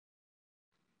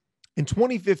In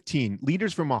 2015,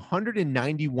 leaders from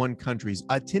 191 countries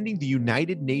attending the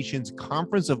United Nations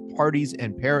Conference of Parties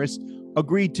in Paris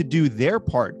agreed to do their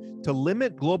part to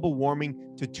limit global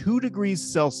warming to 2 degrees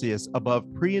Celsius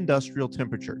above pre-industrial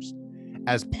temperatures.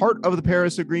 As part of the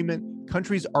Paris Agreement,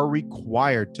 countries are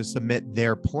required to submit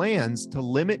their plans to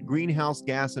limit greenhouse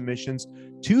gas emissions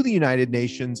to the United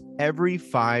Nations every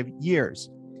 5 years.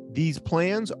 These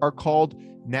plans are called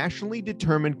nationally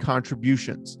determined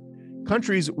contributions.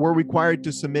 Countries were required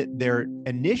to submit their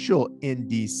initial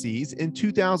NDCs in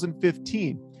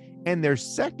 2015, and their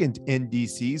second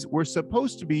NDCs were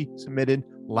supposed to be submitted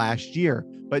last year.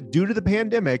 But due to the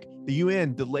pandemic, the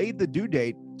UN delayed the due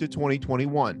date to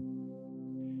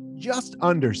 2021. Just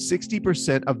under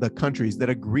 60% of the countries that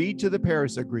agreed to the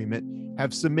Paris Agreement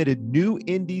have submitted new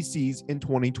NDCs in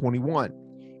 2021.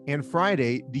 And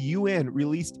Friday, the UN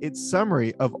released its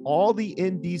summary of all the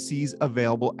NDCs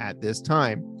available at this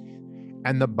time.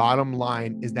 And the bottom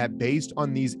line is that based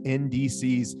on these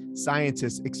NDCs,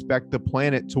 scientists expect the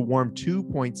planet to warm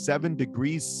 2.7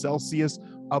 degrees Celsius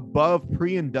above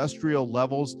pre-industrial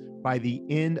levels by the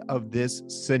end of this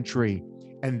century.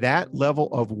 And that level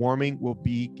of warming will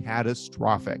be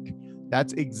catastrophic.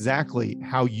 That's exactly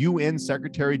how UN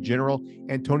Secretary General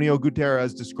Antonio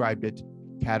Guterres described it: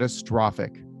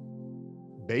 catastrophic.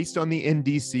 Based on the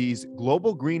NDCs,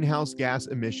 global greenhouse gas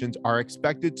emissions are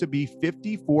expected to be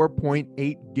 54.8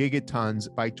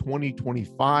 gigatons by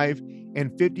 2025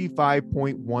 and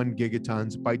 55.1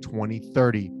 gigatons by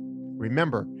 2030.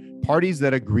 Remember, parties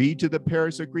that agreed to the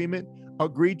Paris Agreement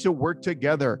agreed to work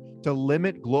together to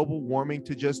limit global warming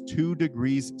to just 2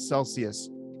 degrees Celsius.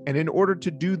 And in order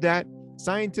to do that,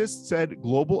 scientists said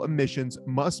global emissions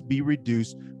must be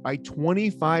reduced by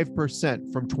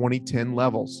 25% from 2010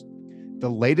 levels. The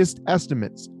latest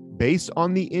estimates, based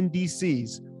on the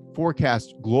NDCs,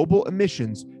 forecast global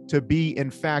emissions to be, in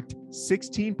fact,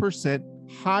 16%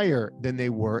 higher than they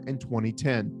were in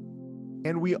 2010.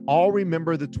 And we all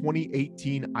remember the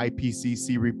 2018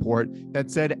 IPCC report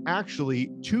that said actually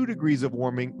 2 degrees of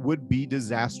warming would be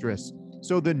disastrous.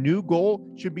 So the new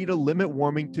goal should be to limit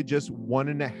warming to just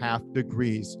 1.5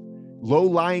 degrees.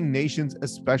 Low-lying nations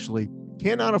especially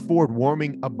cannot afford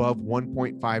warming above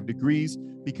 1.5 degrees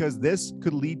because this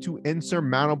could lead to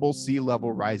insurmountable sea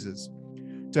level rises.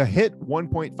 To hit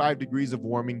 1.5 degrees of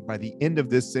warming by the end of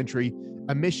this century,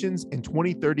 emissions in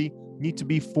 2030 need to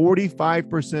be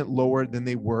 45% lower than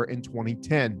they were in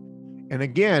 2010. And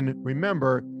again,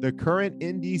 remember, the current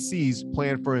NDCs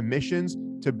plan for emissions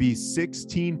to be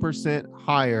 16%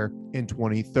 higher in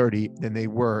 2030 than they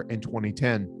were in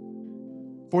 2010.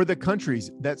 For the countries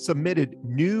that submitted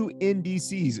new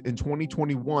NDCs in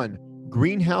 2021,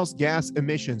 greenhouse gas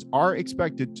emissions are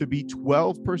expected to be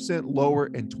 12% lower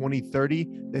in 2030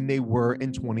 than they were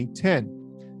in 2010.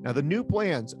 Now, the new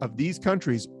plans of these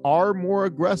countries are more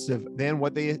aggressive than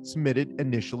what they had submitted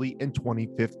initially in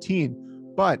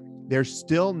 2015, but they're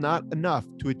still not enough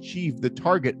to achieve the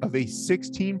target of a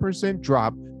 16%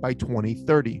 drop by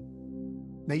 2030.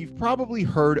 Now, you've probably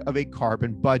heard of a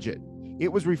carbon budget.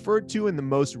 It was referred to in the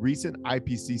most recent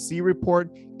IPCC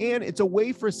report, and it's a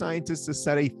way for scientists to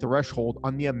set a threshold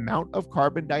on the amount of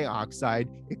carbon dioxide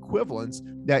equivalents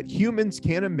that humans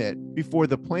can emit before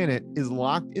the planet is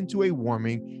locked into a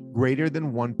warming greater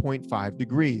than 1.5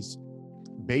 degrees.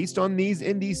 Based on these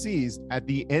NDCs, at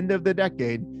the end of the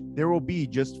decade, there will be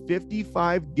just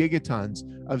 55 gigatons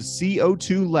of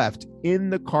CO2 left in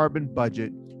the carbon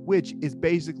budget, which is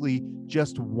basically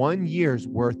just 1 year's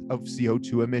worth of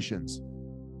CO2 emissions.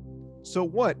 So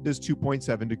what does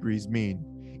 2.7 degrees mean?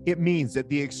 It means that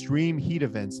the extreme heat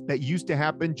events that used to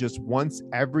happen just once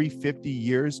every 50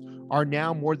 years are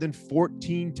now more than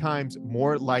 14 times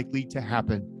more likely to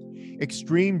happen.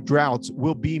 Extreme droughts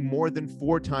will be more than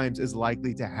 4 times as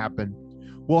likely to happen.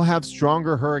 We'll have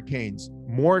stronger hurricanes,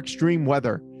 more extreme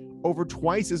weather, over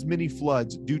twice as many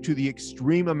floods due to the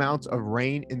extreme amounts of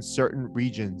rain in certain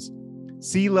regions.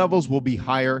 Sea levels will be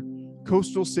higher,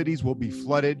 coastal cities will be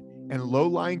flooded, and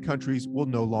low-lying countries will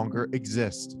no longer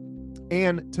exist.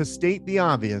 And to state the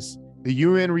obvious, the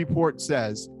UN report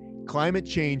says climate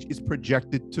change is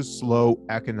projected to slow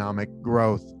economic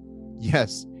growth.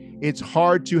 Yes, it's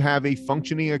hard to have a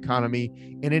functioning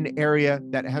economy in an area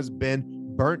that has been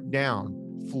burnt down,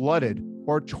 flooded,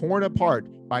 or torn apart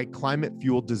by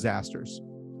climate-fueled disasters.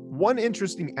 One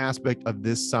interesting aspect of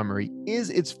this summary is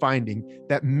its finding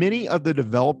that many of the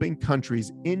developing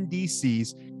countries'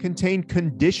 NDCs contain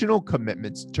conditional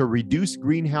commitments to reduce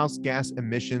greenhouse gas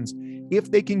emissions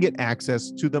if they can get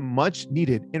access to the much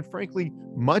needed and frankly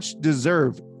much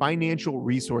deserved financial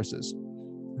resources.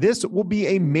 This will be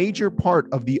a major part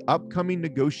of the upcoming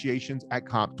negotiations at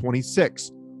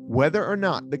COP26. whether or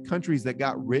not the countries that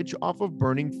got rich off of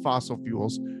burning fossil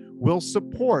fuels will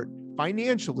support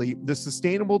financially the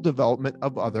sustainable development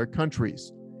of other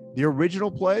countries. The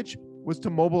original pledge was to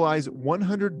mobilize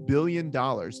 $100 billion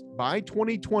by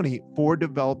 2020 for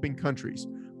developing countries,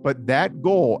 but that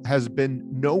goal has been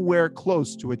nowhere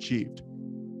close to achieved.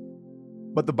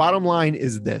 But the bottom line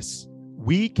is this: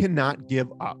 we cannot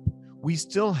give up. We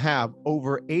still have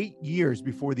over 8 years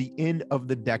before the end of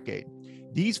the decade.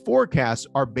 These forecasts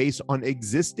are based on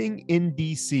existing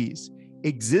NDCs,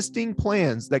 existing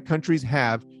plans that countries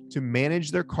have to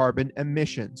manage their carbon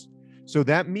emissions. So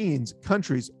that means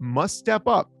countries must step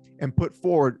up and put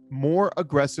forward more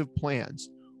aggressive plans.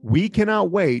 We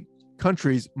cannot wait.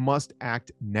 Countries must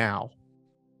act now.